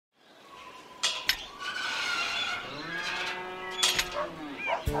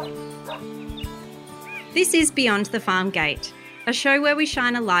This is Beyond the Farm Gate, a show where we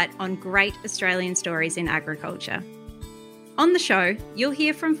shine a light on great Australian stories in agriculture. On the show, you'll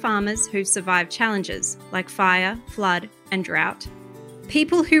hear from farmers who've survived challenges like fire, flood, and drought,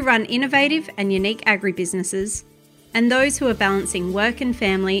 people who run innovative and unique agribusinesses, and those who are balancing work and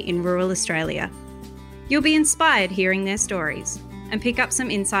family in rural Australia. You'll be inspired hearing their stories and pick up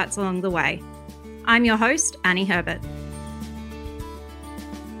some insights along the way. I'm your host, Annie Herbert.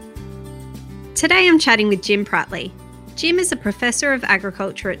 Today I'm chatting with Jim Prattley. Jim is a Professor of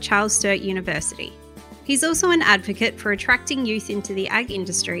Agriculture at Charles Sturt University. He's also an advocate for attracting youth into the ag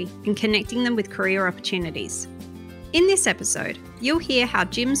industry and connecting them with career opportunities. In this episode, you'll hear how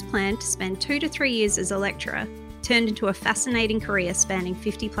Jim's plan to spend 2 to 3 years as a lecturer turned into a fascinating career spanning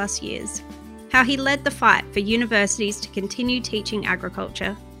 50 plus years, how he led the fight for universities to continue teaching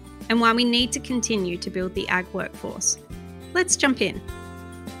agriculture, and why we need to continue to build the ag workforce. Let's jump in.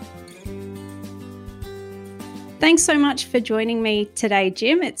 Thanks so much for joining me today,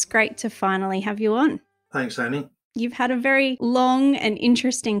 Jim. It's great to finally have you on. Thanks, Annie. You've had a very long and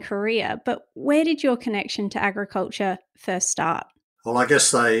interesting career, but where did your connection to agriculture first start? Well, I guess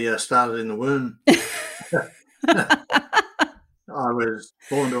they started in the womb. I was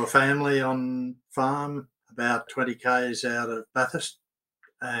born to a family on farm about 20 k's out of Bathurst,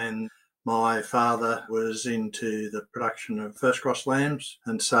 and my father was into the production of first cross lambs,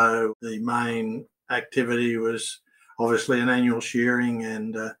 and so the main activity was obviously an annual shearing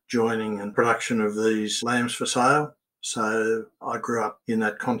and joining and production of these lambs for sale. So I grew up in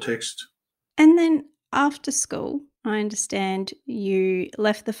that context. And then after school, I understand you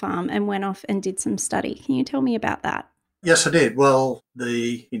left the farm and went off and did some study. Can you tell me about that? Yes, I did. Well,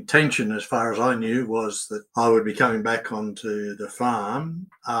 the intention, as far as I knew, was that I would be coming back onto the farm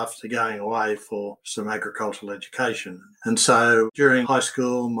after going away for some agricultural education. And so during high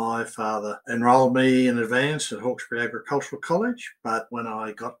school, my father enrolled me in advance at Hawkesbury Agricultural College. But when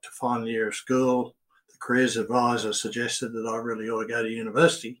I got to final year of school, the careers advisor suggested that I really ought to go to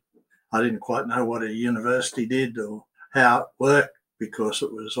university. I didn't quite know what a university did or how it worked, because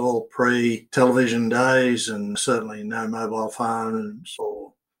it was all pre-television days and certainly no mobile phones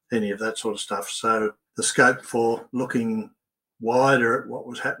or any of that sort of stuff. So the scope for looking wider at what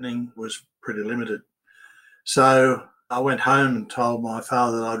was happening was pretty limited. So I went home and told my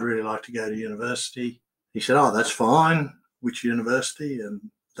father that I'd really like to go to university. He said, "Oh, that's fine. Which university?" And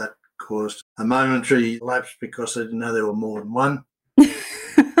that caused a momentary lapse because I didn't know there were more than one.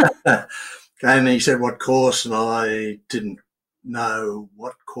 And he said, "What course?" And I didn't know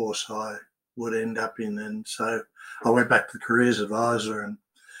what course I would end up in. And so I went back to the careers advisor and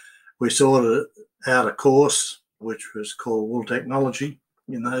we sorted out a course which was called wool technology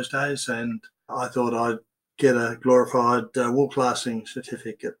in those days. And I thought I'd get a glorified wool classing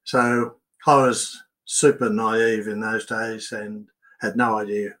certificate. So I was super naive in those days and had no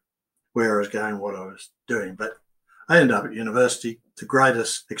idea where I was going, what I was doing. But I ended up at university, the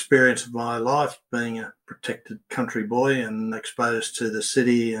greatest experience of my life, being a protected country boy and exposed to the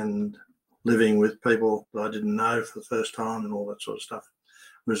city and living with people that I didn't know for the first time and all that sort of stuff.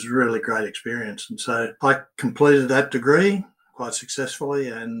 It was a really great experience. And so I completed that degree quite successfully.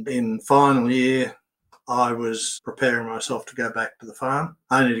 And in final year, I was preparing myself to go back to the farm,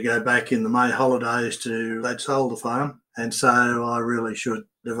 only to go back in the May holidays they'd sold the farm. And so I really should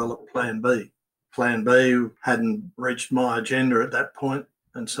develop Plan B. Plan B hadn't reached my agenda at that point,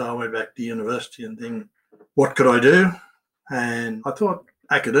 and so I went back to university and think, what could I do? And I thought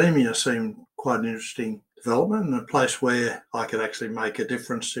academia seemed quite an interesting development and a place where I could actually make a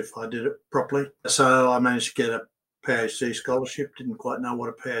difference if I did it properly. So I managed to get a PhD scholarship, didn't quite know what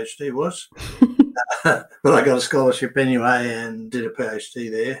a PhD was, but I got a scholarship anyway and did a PhD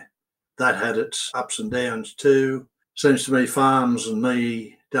there. That had its ups and downs too. Seems to me farms and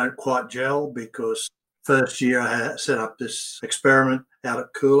me don't quite gel, because first year I had set up this experiment out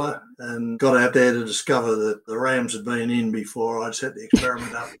at Coolah and got out there to discover that the rams had been in before I'd set the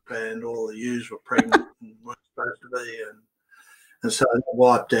experiment up, and all the ewes were pregnant and weren't supposed to be. And so I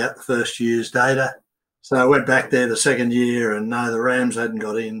wiped out the first year's data. So I went back there the second year and no, the rams hadn't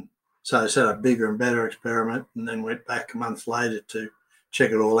got in. So I set up a bigger and better experiment and then went back a month later to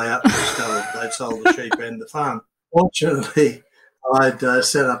check it all out and discovered they'd sold the sheep and the farm. Fortunately, I'd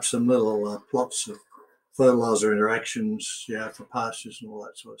set up some little plots of fertiliser interactions, for pastures and all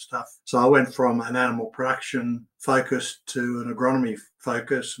that sort of stuff. So I went from an animal production focus to an agronomy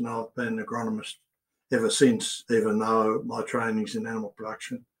focus, and I've been an agronomist ever since, even though my training's in animal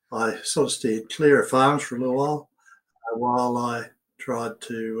production. I sort of steered clear of farms for a little while I tried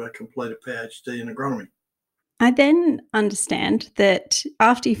to complete a PhD in agronomy. I then understand that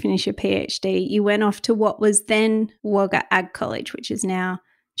after you finish your PhD, you went off to what was then Wagga Ag College, which is now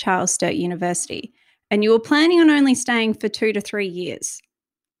Charles Sturt University, and you were planning on only staying for 2 to 3 years.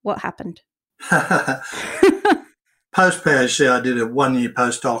 What happened? Post-PhD, I did a 1-year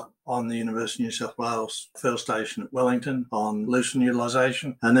postdoc on the University of New South Wales field station at Wellington on loosening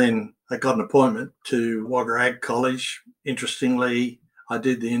utilisation, and then I got an appointment to Wagga Ag College. Interestingly, I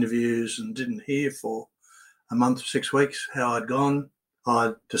did the interviews and didn't hear for a month or 6 weeks how I'd gone.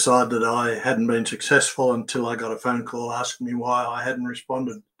 I decided that I hadn't been successful until I got a phone call asking me why I hadn't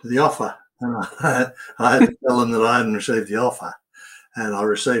responded to the offer. And I had to tell them that I hadn't received the offer. And I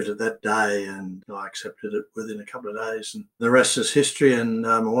received it that day and I accepted it within a couple of days. And the rest is history. And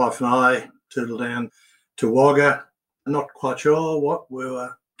my wife and I settled down to Wagga. I'm not quite sure what we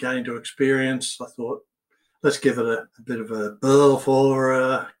were going to experience. I thought, let's give it a bit of a whirl for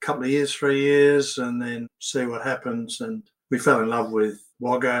a couple of years, 3 years, and then see what happens. And we fell in love with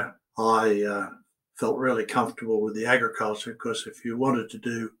Wagga. I felt really comfortable with the agriculture because if you wanted to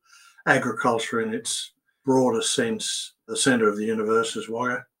do agriculture in its broader sense, the centre of the universe is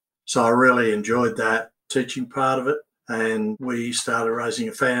Wagga. So I really enjoyed that teaching part of it. And we started raising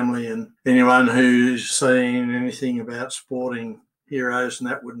a family, and anyone who's seen anything about sporting heroes and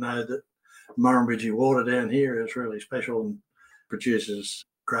that would know that Murrumbidgee Water down here is really special and produces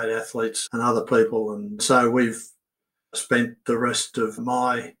great athletes and other people. And so we've spent the rest of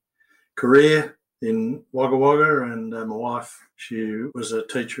my career in Wagga Wagga, and my wife, she was a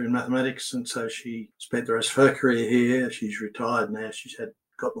teacher in mathematics, and so she spent the rest of her career here. She's retired now. She's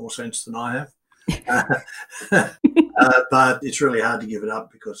got more sense than I have. But it's really hard to give it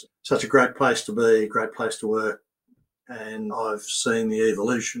up because it's such a great place to be, a great place to work. And I've seen the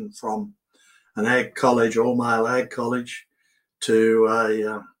evolution from an ag college, all-male ag college, to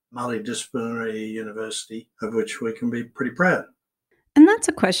a multidisciplinary university of which we can be pretty proud. And that's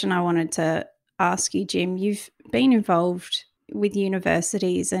a question I wanted to ask you, Jim. You've been involved with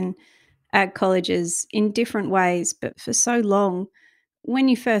universities and ag colleges in different ways, but for so long. When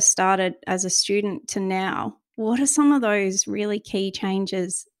you first started as a student to now, what are some of those really key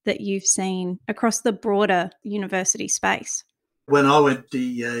changes that you've seen across the broader university space? When I went to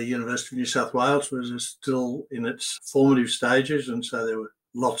the University of New South Wales, was still in its formative stages, and so there were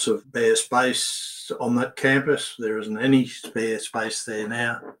lots of bare space on that campus. There isn't any spare space there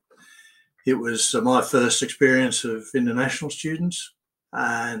now. It was my first experience of international students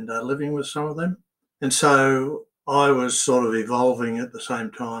and living with some of them. And so I was sort of evolving at the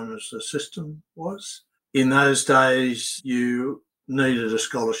same time as the system was. In those days, you needed a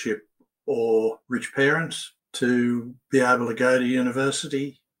scholarship or rich parents to be able to go to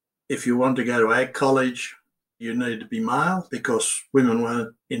university. If you wanted to go to ag college, you needed to be male because women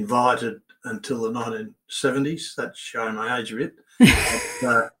weren't invited until the 1970s. That's showing my age a bit.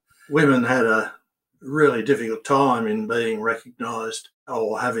 But, women had a really difficult time in being recognised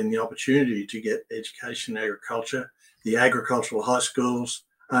or having the opportunity to get education in agriculture. The agricultural high schools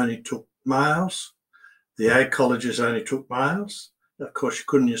only took males. The ag colleges only took males. Of course, you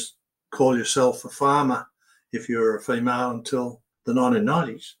couldn't just call yourself a farmer if you were a female until the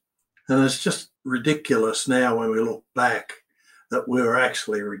 1990s. And it's just ridiculous now when we look back that we're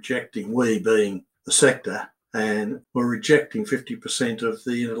actually rejecting, we being the sector, and we're rejecting 50% of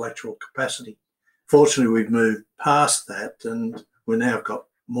the intellectual capacity. Fortunately, we've moved past that and we now have got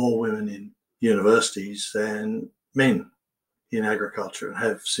more women in universities than men in agriculture and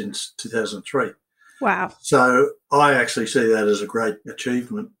have since 2003. Wow. So I actually see that as a great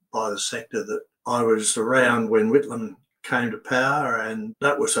achievement by the sector. That I was around when Whitlam came to power, and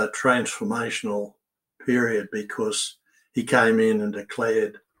that was a transformational period because he came in and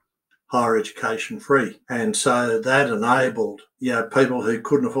declared higher education free. And so that enabled, people who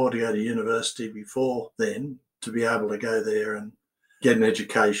couldn't afford to go to university before then to be able to go there and get an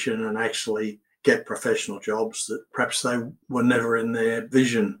education and actually get professional jobs that perhaps they were never in their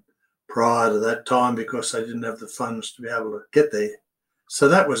vision prior to that time because they didn't have the funds to be able to get there. So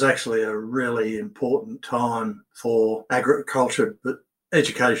that was actually a really important time for agriculture, but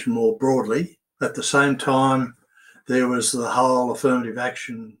education more broadly. At the same time, there was the whole affirmative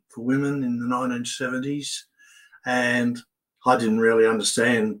action for women in the 1970s, and I didn't really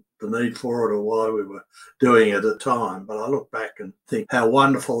understand the need for it or why we were doing it at the time. But I look back and think how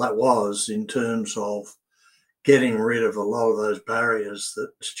wonderful that was in terms of getting rid of a lot of those barriers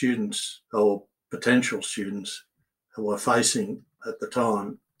that students or potential students were facing at the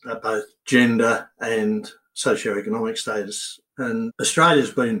time, both gender and socioeconomic status. And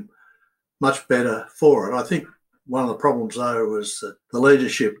Australia's been much better for it. I think One of the problems, though, was that the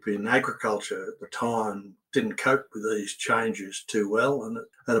leadership in agriculture at the time didn't cope with these changes too well. And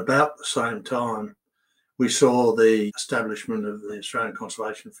at about the same time, we saw the establishment of the Australian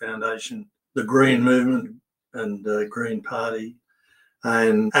Conservation Foundation, the Green Movement and the Green Party,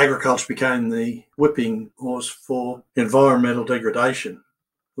 and agriculture became the whipping horse for environmental degradation.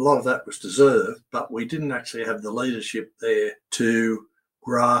 A lot of that was deserved, but we didn't actually have the leadership there to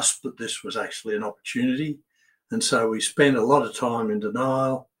grasp that this was actually an opportunity. And so we spent a lot of time in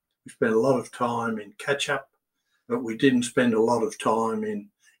denial, we spent a lot of time in catch-up, but we didn't spend a lot of time in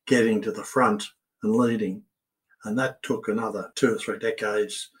getting to the front and leading. And that took another 2 or 3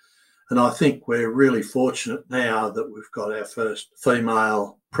 decades. And I think we're really fortunate now that we've got our first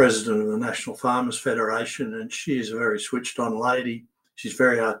female president of the National Farmers Federation, and she is a very switched-on lady. She's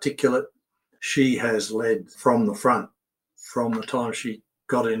very articulate. She has led from the front from the time she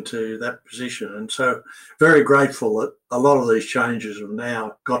got into that position. And so very grateful that a lot of these changes have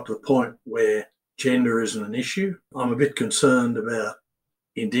now got to the point where gender isn't an issue. I'm a bit concerned about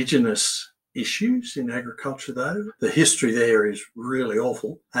Indigenous issues in agriculture, though. The history there is really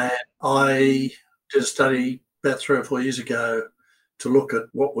awful. And I did a study about 3 or 4 years ago to look at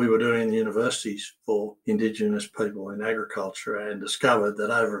what we were doing in the universities for Indigenous people in agriculture, and discovered that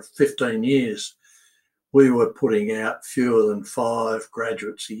over 15 years, we were putting out fewer than 5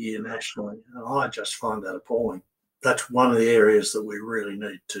 graduates a year nationally. And I just find that appalling. That's one of the areas that we really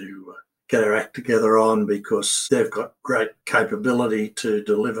need to get our act together on, because they've got great capability to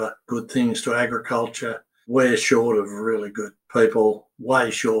deliver good things to agriculture. We're short of really good people, way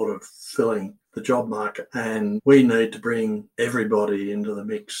short of filling the job market. And we need to bring everybody into the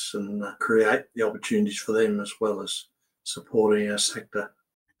mix and create the opportunities for them, as well as supporting our sector.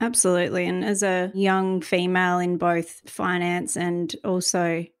 Absolutely. And as a young female in both finance and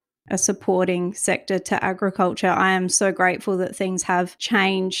also a supporting sector to agriculture, I am so grateful that things have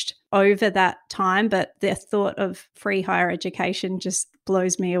changed over that time. But the thought of free higher education just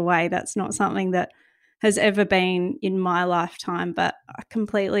blows me away. That's not something that has ever been in my lifetime. But I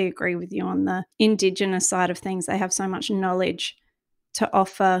completely agree with you on the Indigenous side of things. They have so much knowledge to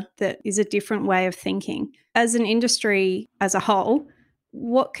offer that is a different way of thinking. As an industry as a whole,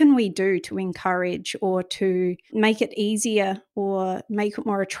 what can we do to encourage or to make it easier or make it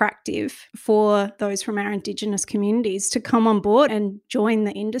more attractive for those from our Indigenous communities to come on board and join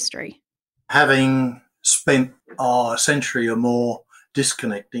the industry? Having spent a century or more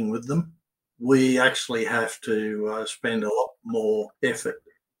disconnecting with them, we actually have to spend a lot more effort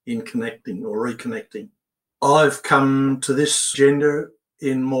in connecting or reconnecting. I've come to this gender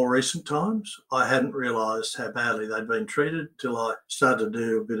in more recent times. I hadn't realised how badly they'd been treated till I started to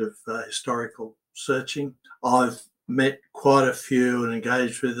do a bit of historical searching. I've met quite a few and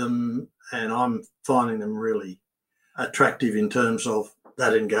engaged with them, and I'm finding them really attractive in terms of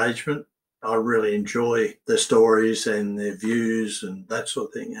that engagement. I really enjoy their stories and their views and that sort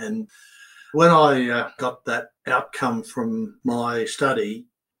of thing. And when I got that outcome from my study,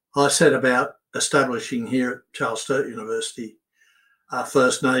 I set about establishing here at Charles Sturt University a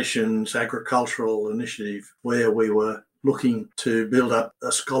First Nations agricultural initiative, where we were looking to build up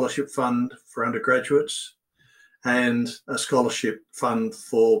a scholarship fund for undergraduates and a scholarship fund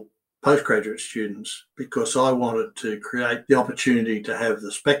for postgraduate students, because I wanted to create the opportunity to have the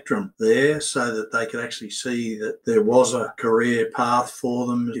spectrum there so that they could actually see that there was a career path for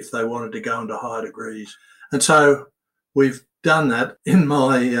them if they wanted to go into higher degrees. And so we've done that. In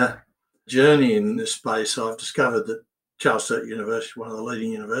my journey in this space, I've discovered that Charles Sturt University, one of the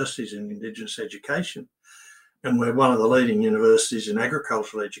leading universities in Indigenous education, and we're one of the leading universities in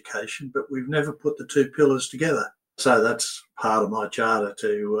agricultural education, but we've never put the two pillars together. So that's part of my charter,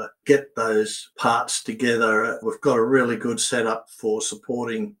 to get those parts together. We've got a really good setup for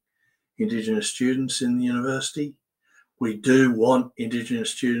supporting Indigenous students in the university. We do want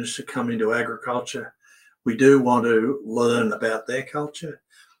Indigenous students to come into agriculture. We do want to learn about their culture.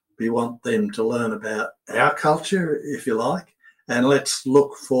 We want them to learn about our culture, if you like, and let's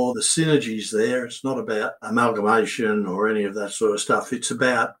look for the synergies there. It's not about amalgamation or any of that sort of stuff. It's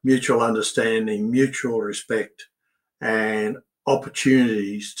about mutual understanding, mutual respect, and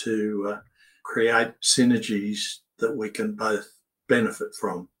opportunities to create synergies that we can both benefit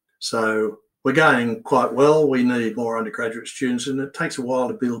from. So we're going quite well. We need more undergraduate students, and it takes a while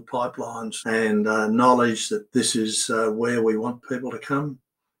to build pipelines and knowledge that this is where we want people to come.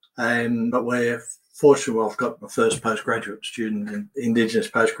 But we're fortunate. I've got my first postgraduate student, an Indigenous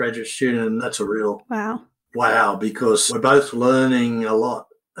postgraduate student, and that's a real wow, because we're both learning a lot.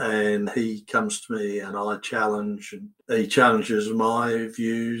 and he comes to me and I challenge, and he challenges my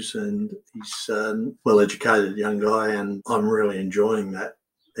views, and he's a well-educated young guy, and I'm really enjoying that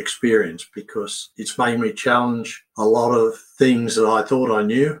experience because it's made me challenge a lot of things that I thought I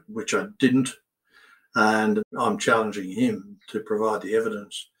knew, which I didn't, and I'm challenging him to provide the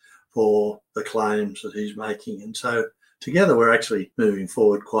evidence for the claims that he's making. And so together we're actually moving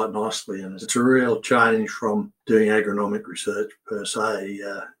forward quite nicely, and it's a real change from doing agronomic research per se,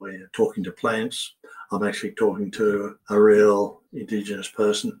 where you're talking to plants. I'm actually talking to a real Indigenous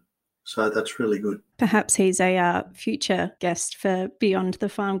person. So that's really good. Perhaps he's a future guest for Beyond the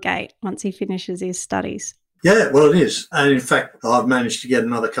Farm Gate once he finishes his studies. Yeah, well, it is. And in fact, I've managed to get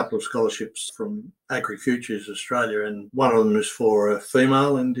another couple of scholarships from AgriFutures Australia, and one of them is for a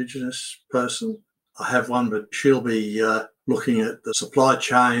female Indigenous person. I have one, but she'll be looking at the supply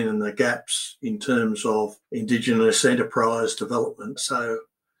chain and the gaps in terms of Indigenous enterprise development. So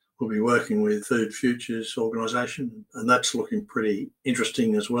we'll be working with Food Futures organisation, and that's looking pretty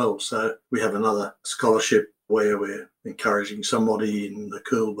interesting as well. So we have another scholarship where we're encouraging somebody in the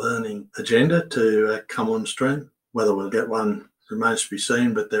cool burning agenda to come on stream. Whether we'll get one remains to be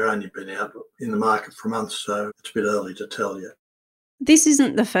seen, but they've only been out in the market for months, so it's a bit early to tell yet. This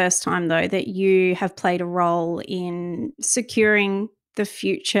isn't the first time, though, that you have played a role in securing the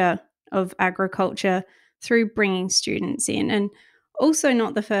future of agriculture through bringing students in, and also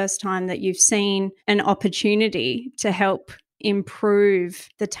not the first time that you've seen an opportunity to help improve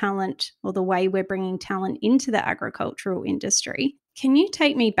the talent or the way we're bringing talent into the agricultural industry. Can you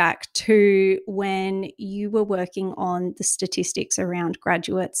take me back to when you were working on the statistics around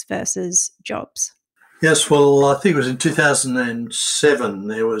graduates versus jobs? Yes, well, I think it was in 2007,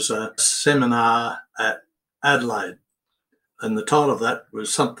 there was a seminar at Adelaide, and the title of that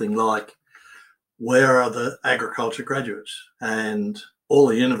was something like, "Where are the agriculture graduates?" And all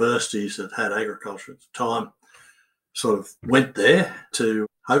the universities that had agriculture at the time sort of went there to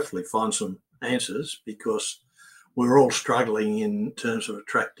hopefully find some answers, because we were all struggling in terms of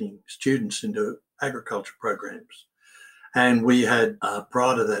attracting students into agriculture programs. And we had,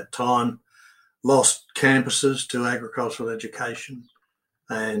 prior to that time, lost campuses to agricultural education,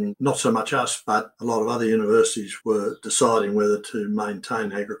 and not so much us, but a lot of other universities were deciding whether to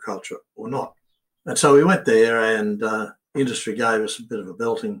maintain agriculture or not. And so we went there, and industry gave us a bit of a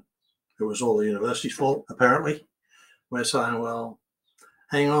belting. It was all the university's fault, apparently. We're saying, well,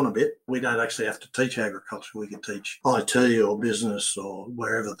 hang on a bit. We don't actually have to teach agriculture. We can teach IT or business or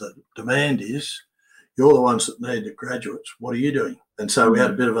wherever the demand is. You're the ones that need the graduates. What are you doing? And so we had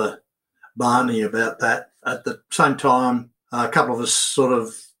a bit of a barney about that. At the same time, a couple of us sort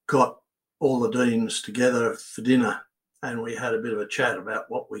of got all the deans together for dinner, and we had a bit of a chat about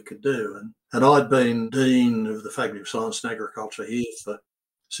what we could do. And I'd been Dean of the Faculty of Science and Agriculture here for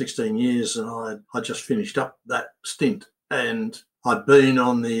 16 years, and I just finished up that stint. And I'd been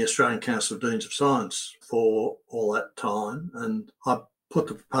on the Australian Council of Deans of Science for all that time, and I put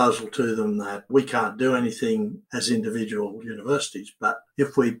the proposal to them that we can't do anything as individual universities, but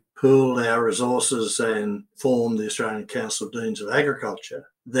if we pooled our resources and formed the Australian Council of Deans of Agriculture,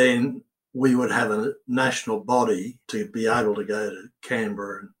 then we would have a national body to be able to go to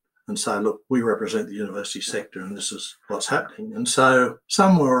Canberra and say, look, we represent the university sector and this is what's happening. And so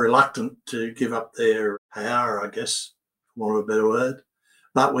some were reluctant to give up their power, I guess, for want of a better word.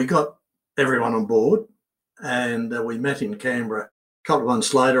 But we got everyone on board, and we met in Canberra. A couple of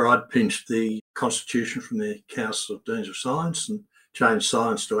months later, I'd pinched the constitution from the Council of Deans of Science and changed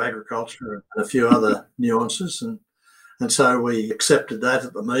science to agriculture and a few other nuances. And so we accepted that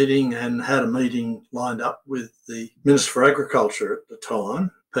at the meeting and had a meeting lined up with the Minister for Agriculture at the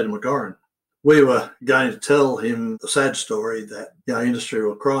time, Peter McGorran. We were going to tell him the sad story that industry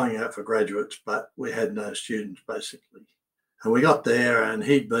were crying out for graduates, but we had no students, basically. And we got there, and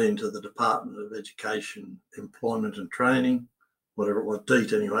he'd been to the Department of Education, Employment and Training, whatever it was,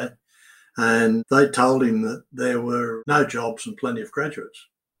 DEET anyway, and they told him that there were no jobs and plenty of graduates.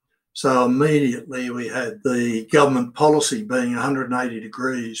 So immediately we had the government policy being 180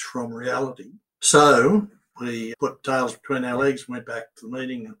 degrees from reality. So we put tails between our legs and went back to the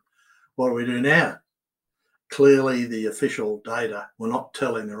meeting, and what do we do now? Clearly the official data were not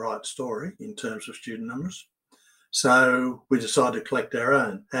telling the right story in terms of student numbers. So we decided to collect our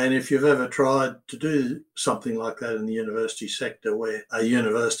own. And if you've ever tried to do something like that in the university sector, where a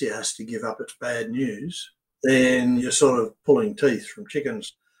university has to give up its bad news, then you're sort of pulling teeth from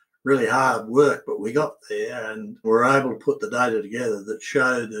chickens. Really hard work, but we got there and were able to put the data together that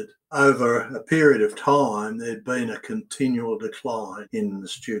showed that over a period of time, there'd been a continual decline in the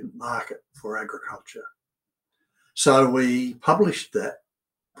student market for agriculture. So we published that,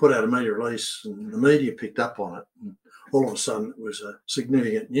 put out a media release and the media picked up on it. And all of a sudden it was a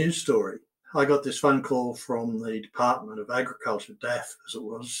significant news story. I got this phone call from the Department of Agriculture, DAF as it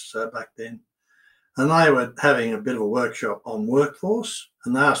was back then, and they were having a bit of a workshop on workforce,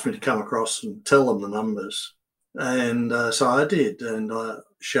 and they asked me to come across and tell them the numbers. And so I did, and I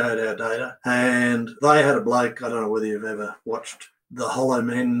showed our data. And they had a bloke, I don't know whether you've ever watched the Hollow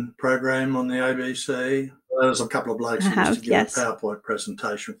Men program on the ABC. There was a couple of blokes who used to give a PowerPoint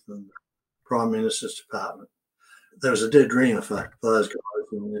presentation from the Prime Minister's Department. There was a dead ringer for those guys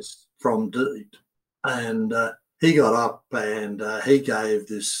in this from Deed. And he got up and he gave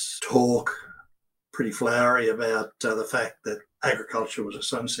this talk, pretty flowery, about the fact that agriculture was a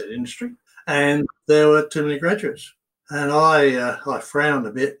sunset industry and there were too many graduates. And I frowned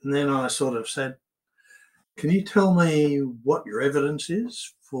a bit, and then I sort of said, "Can you tell me what your evidence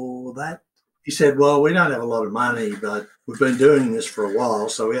is for that?" He said, "Well, we don't have a lot of money, but we've been doing this for a while,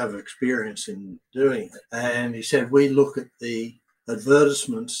 so we have experience in doing it." And he said, "We look at the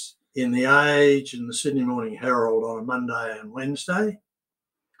advertisements in the Age and the Sydney Morning Herald on a Monday and Wednesday,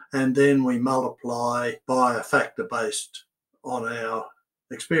 and then we multiply by a factor based on our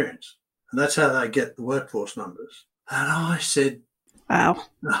experience. And that's how they get the workforce numbers." And I said, wow.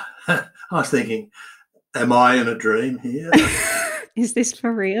 I was thinking, am I in a dream here? Is this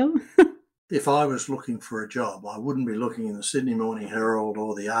for real? If I was looking for a job, I wouldn't be looking in the Sydney Morning Herald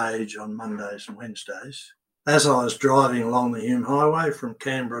or the Age on Mondays and Wednesdays. As I was driving along the Hume Highway from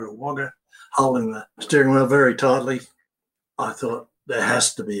Canberra to Wagga, holding the steering wheel very tightly, I thought there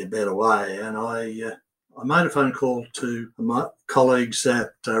has to be a better way. And I made a phone call to my colleagues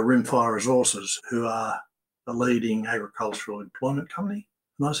at Rimfire Resources, who are a leading agricultural employment company.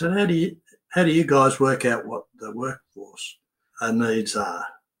 And I said, how do you guys work out what the workforce needs are?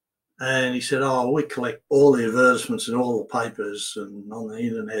 And he said, we collect all the advertisements in all the papers and on the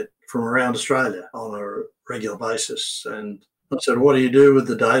internet from around Australia on a regular basis. And I said, what do you do with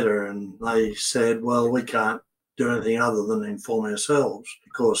the data? And they said, well, we can't do anything other than inform ourselves,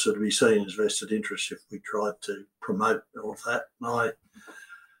 because it would be seen as vested interest if we tried to promote all of that. And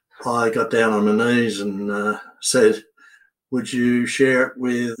I got down on my knees and said, would you share it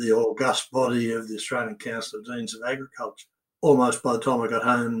with the august body of the Australian Council of Deans of Agriculture? Almost by the time I got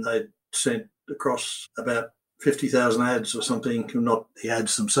home, they'd sent across about 50,000 ads or something, not the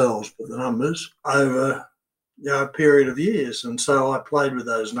ads themselves, but the numbers, over a period of years. And so I played with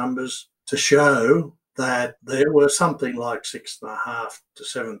those numbers to show that there were something like 6,500 to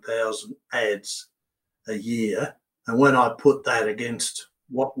 7,000 ads a year. And when I put that against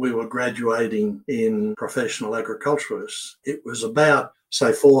what we were graduating in professional agriculturists, it was about,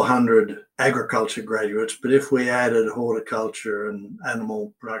 say, 400 agriculture graduates. But if we added horticulture and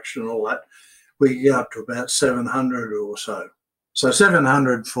animal production and all that, we get up to about 700 or so. So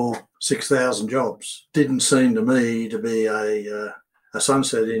 700 for 6,000 jobs didn't seem to me to be a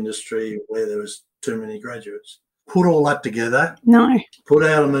sunset industry where there was too many graduates. Put all that together. No. Put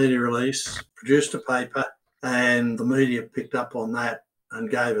out a media release, produced a paper, and the media picked up on that and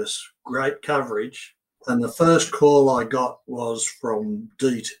gave us great coverage. And the first call I got was from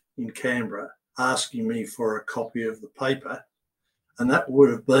DEET in Canberra asking me for a copy of the paper. And that would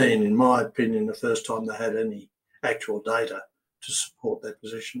have been, in my opinion, the first time they had any actual data to support that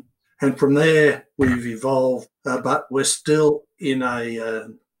position. And from there, we've evolved, but we're still in a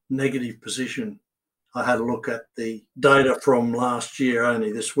negative position. I had a look at the data from last year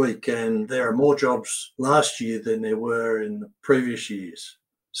only this week, and there are more jobs last year than there were in the previous years.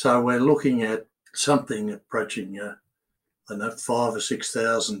 So we're looking at something approaching, 5,000 or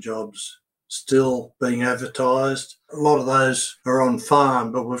 6,000 jobs still being advertised. A lot of those are on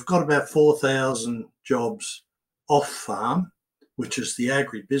farm, but we've got about 4,000 jobs off farm, which is the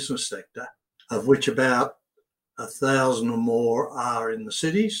agribusiness sector, of which about 1,000 or more are in the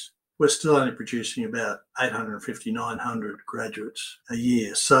cities. We're still only producing about 850, 900 graduates a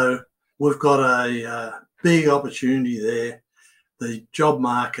year. So we've got a big opportunity there. The job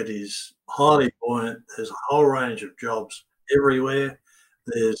market is highly buoyant. There's a whole range of jobs everywhere.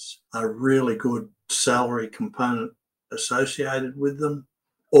 There's a really good salary component associated with them.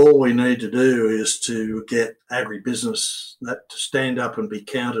 All we need to do is to get agribusiness to stand up and be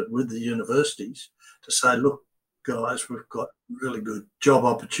counted with the universities to say, look, guys, we've got really good job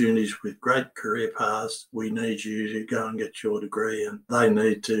opportunities with great career paths. We need you to go and get your degree, and they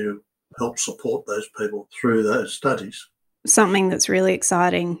need to help support those people through those studies. Something that's really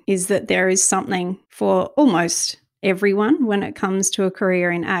exciting is that there is something for almost everyone when it comes to a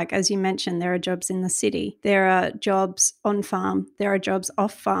career in ag. As you mentioned, there are jobs in the city, there are jobs on farm, there are jobs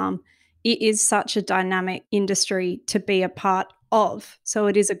off farm. It is such a dynamic industry to be a part of. So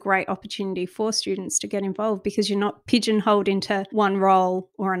it is a great opportunity for students to get involved because you're not pigeonholed into one role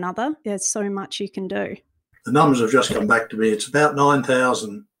or another. There's so much you can do. The numbers have just come back to me. It's about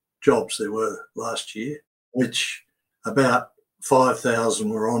 9,000 jobs there were last year, which about 5,000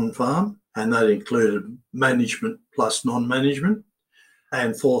 were on farm, and that included management plus non-management,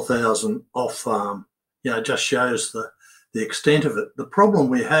 and 4,000 off farm. It just shows the extent of it. The problem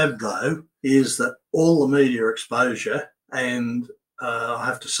we have, though, is that all the media exposure, and I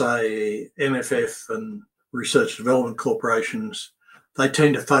have to say NFF and research development corporations, they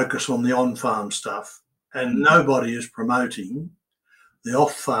tend to focus on the on-farm stuff, and nobody is promoting the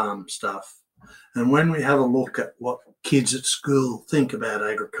off-farm stuff. And when we have a look at what kids at school think about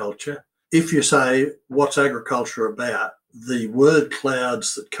agriculture, if you say, what's agriculture about, the word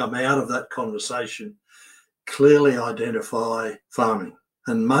clouds that come out of that conversation clearly identify farming.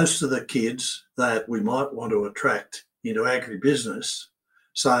 And most of the kids that we might want to attract into agribusiness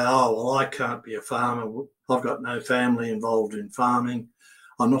say, oh, well, I can't be a farmer. I've got no family involved in farming.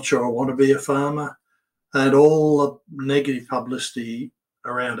 I'm not sure I want to be a farmer. And all the negative publicity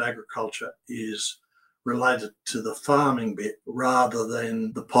around agriculture is related to the farming bit rather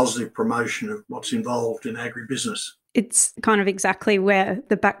than the positive promotion of what's involved in agribusiness. It's kind of exactly where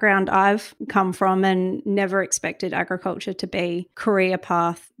the background I've come from, and never expected agriculture to be a career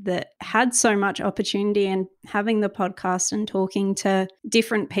path that had so much opportunity. And having the podcast and talking to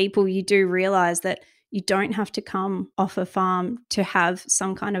different people, you do realise that you don't have to come off a farm to have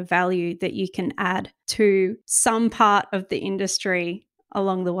some kind of value that you can add to some part of the industry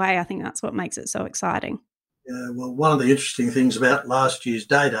along the way. I think that's what makes it so exciting. Yeah, well, one of the interesting things about last year's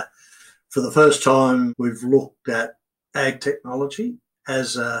data, for the first time, we've looked at ag technology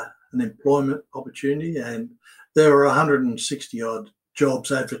as an employment opportunity, and there are 160 odd jobs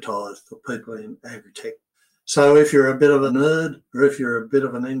advertised for people in agri-tech. So if you're a bit of a nerd, or if you're a bit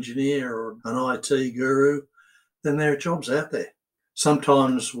of an engineer or an IT guru, then there are jobs out there.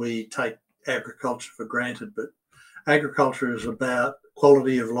 Sometimes we take agriculture for granted, but agriculture is about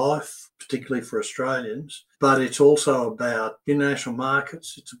quality of life, particularly for Australians, but it's also about international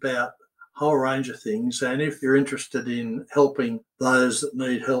markets. It's about whole range of things. And if you're interested in helping those that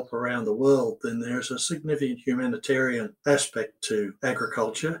need help around the world, then there's a significant humanitarian aspect to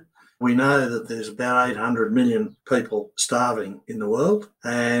agriculture. We know that there's about 800 million people starving in the world,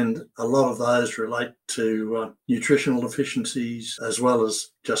 and a lot of those relate to nutritional deficiencies as well as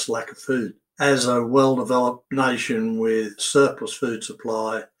just lack of food. As a well-developed nation with surplus food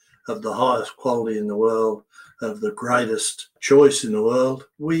supply of the highest quality in the world, of the greatest choice in the world,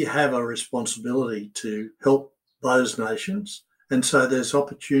 we have a responsibility to help those nations. And so there's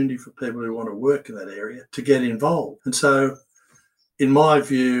opportunity for people who want to work in that area to get involved. And so, in my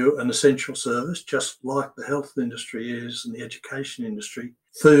view, an essential service, just like the health industry is and the education industry,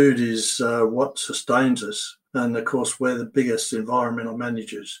 food is what sustains us. And of course, we're the biggest environmental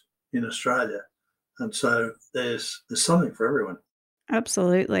managers in Australia. And so there's something for everyone.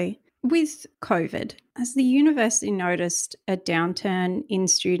 Absolutely. With COVID, has the university noticed a downturn in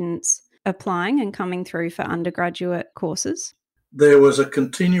students applying and coming through for undergraduate courses? There was a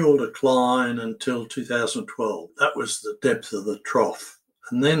continual decline until 2012. That was the depth of the trough.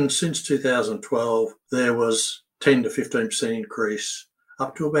 And then since 2012, there was 10 to 15% increase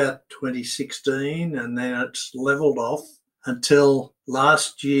up to about 2016, and then it's levelled off until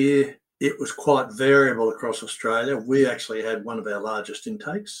last year. It was quite variable across Australia. We actually had one of our largest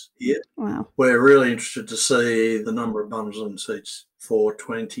intakes here. Wow. We're really interested to see the number of bums on seats for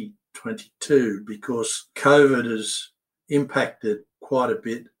 2022 because COVID has impacted quite a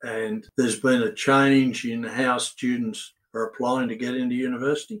bit, and there's been a change in how students are applying to get into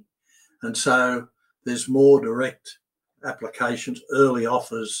university. And so there's more direct applications, early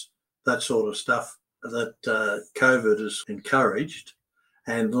offers, that sort of stuff that COVID has encouraged,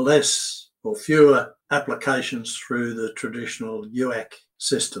 and less or fewer applications through the traditional UAC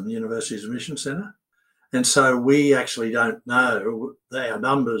system, Universities Admission Centre. And so we actually don't know. Our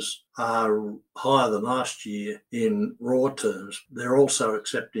numbers are higher than last year in raw terms. They're also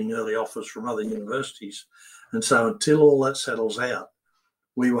accepting early offers from other universities. And so until all that settles out,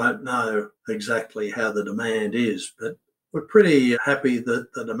 we won't know exactly how the demand is. But we're pretty happy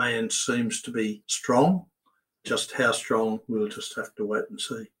that the demand seems to be strong. Just how strong, we'll just have to wait and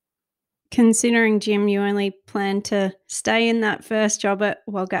see. Considering, Jim, you only plan to stay in that first job at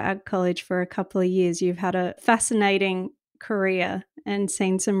Wagga Ag College for a couple of years, you've had a fascinating career and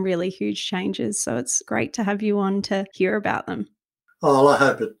seen some really huge changes. So it's great to have you on to hear about them. Oh, I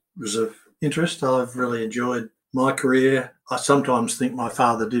hope it was of interest. I've really enjoyed my career. I sometimes think my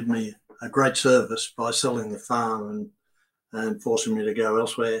father did me a great service by selling the farm and forcing me to go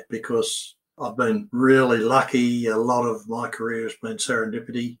elsewhere, because I've been really lucky. A lot of my career has been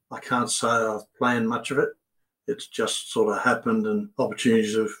serendipity. I can't say I've planned much of it. It's just sort of happened, and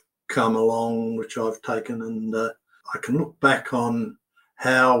opportunities have come along which I've taken, and I can look back on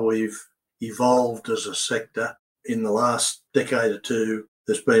how we've evolved as a sector in the last decade or two.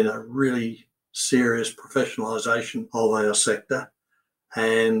 There's been a really serious professionalisation of our sector,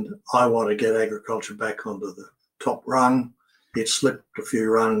 and I want to get agriculture back onto the top rung. It slipped a few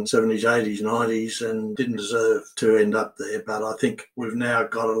rungs, 70s, 80s, 90s, and didn't deserve to end up there. But I think we've now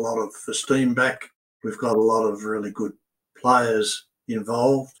got a lot of esteem back. We've got a lot of really good players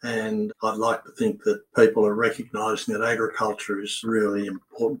involved, and I'd like to think that people are recognising that agriculture is really an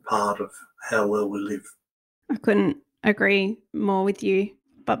important part of how well we live. I couldn't agree more with you.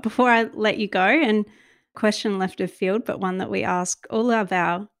 But before I let you go, and question left of field, but one that we ask all of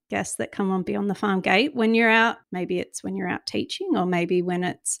our guests that come on Beyond the Farm Gate, when you're out, maybe it's when you're out teaching, or maybe when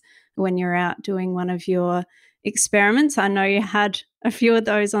you're out doing one of your experiments. I know you had a few of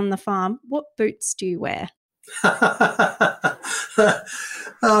those on the farm. What boots do you wear?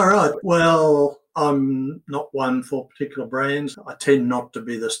 All right. Well, I'm not one for particular brands. I tend not to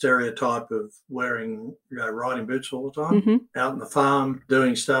be the stereotype of wearing, riding boots all the time. Mm-hmm. Out in the farm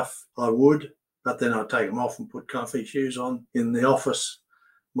doing stuff, I would, but then I'd take them off and put comfy shoes on. In the office,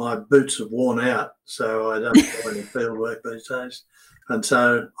 my boots have worn out, so I don't do any field work these days. And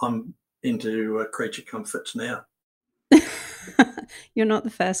so I'm into creature comforts now. You're not the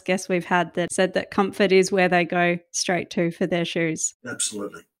first guest we've had that said that comfort is where they go straight to for their shoes.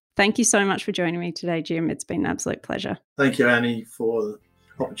 Absolutely. Thank you so much for joining me today, Jim. It's been an absolute pleasure. Thank you, Annie, for the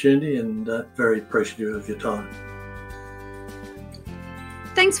opportunity, and very appreciative of your time.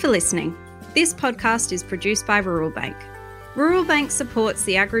 Thanks for listening. This podcast is produced by Rural Bank. Rural Bank supports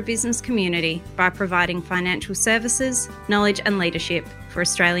the agribusiness community by providing financial services, knowledge and leadership for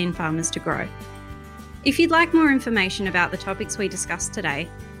Australian farmers to grow. If you'd like more information about the topics we discussed today,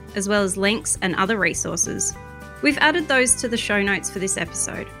 as well as links and other resources, we've added those to the show notes for this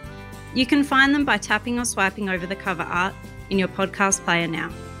episode. You can find them by tapping or swiping over the cover art in your podcast player now.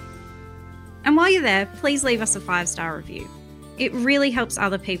 And while you're there, please leave us a 5-star review. It really helps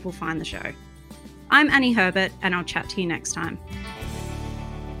other people find the show. I'm Annie Herbert, and I'll chat to you next time.